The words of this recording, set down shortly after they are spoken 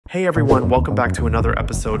Hey everyone, welcome back to another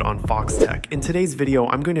episode on Fox Tech. In today's video,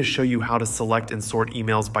 I'm going to show you how to select and sort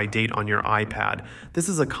emails by date on your iPad. This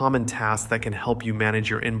is a common task that can help you manage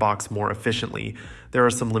your inbox more efficiently. There are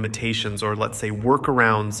some limitations, or let's say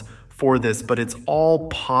workarounds for this, but it's all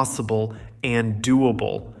possible and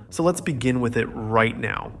doable. So let's begin with it right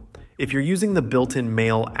now. If you're using the built-in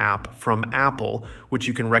Mail app from Apple, which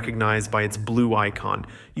you can recognize by its blue icon,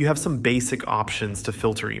 you have some basic options to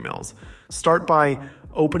filter emails. Start by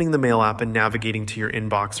opening the Mail app and navigating to your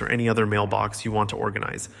inbox or any other mailbox you want to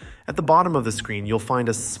organize. At the bottom of the screen, you'll find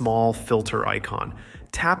a small filter icon.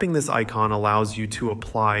 Tapping this icon allows you to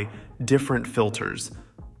apply different filters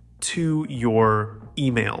to your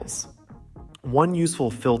emails. One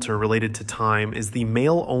useful filter related to time is the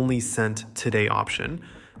Mail Only Sent Today option.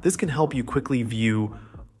 This can help you quickly view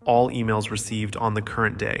all emails received on the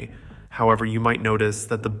current day. However, you might notice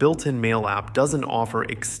that the built-in Mail app doesn't offer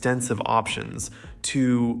extensive options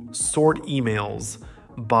to sort emails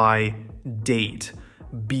by date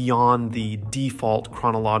beyond the default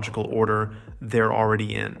chronological order they're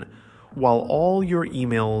already in. While all your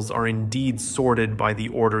emails are indeed sorted by the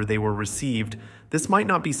order they were received, this might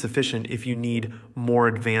not be sufficient if you need more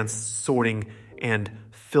advanced sorting and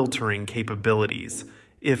filtering capabilities.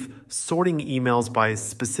 If sorting emails by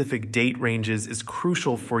specific date ranges is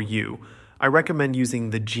crucial for you, I recommend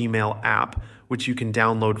using the Gmail app, which you can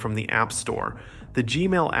download from the App Store. The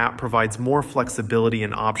Gmail app provides more flexibility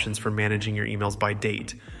and options for managing your emails by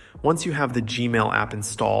date. Once you have the Gmail app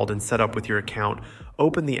installed and set up with your account,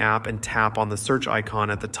 open the app and tap on the search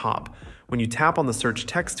icon at the top. When you tap on the search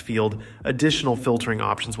text field, additional filtering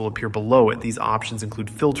options will appear below it. These options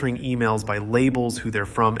include filtering emails by labels, who they're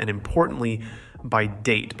from, and importantly, by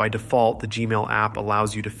date. By default, the Gmail app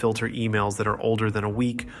allows you to filter emails that are older than a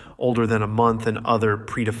week, older than a month, and other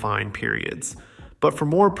predefined periods. But for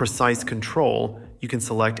more precise control, you can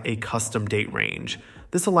select a custom date range.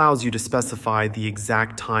 This allows you to specify the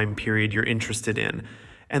exact time period you're interested in,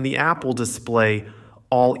 and the app will display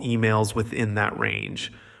all emails within that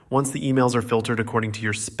range. Once the emails are filtered according to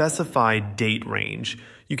your specified date range,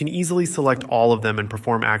 you can easily select all of them and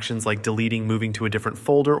perform actions like deleting, moving to a different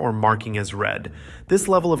folder, or marking as read. This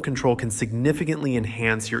level of control can significantly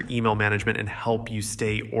enhance your email management and help you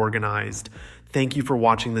stay organized. Thank you for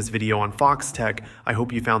watching this video on Fox Tech. I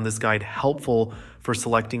hope you found this guide helpful for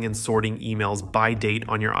selecting and sorting emails by date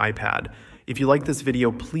on your iPad. If you like this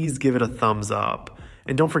video, please give it a thumbs up.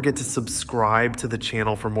 And don't forget to subscribe to the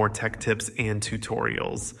channel for more tech tips and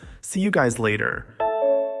tutorials. See you guys later.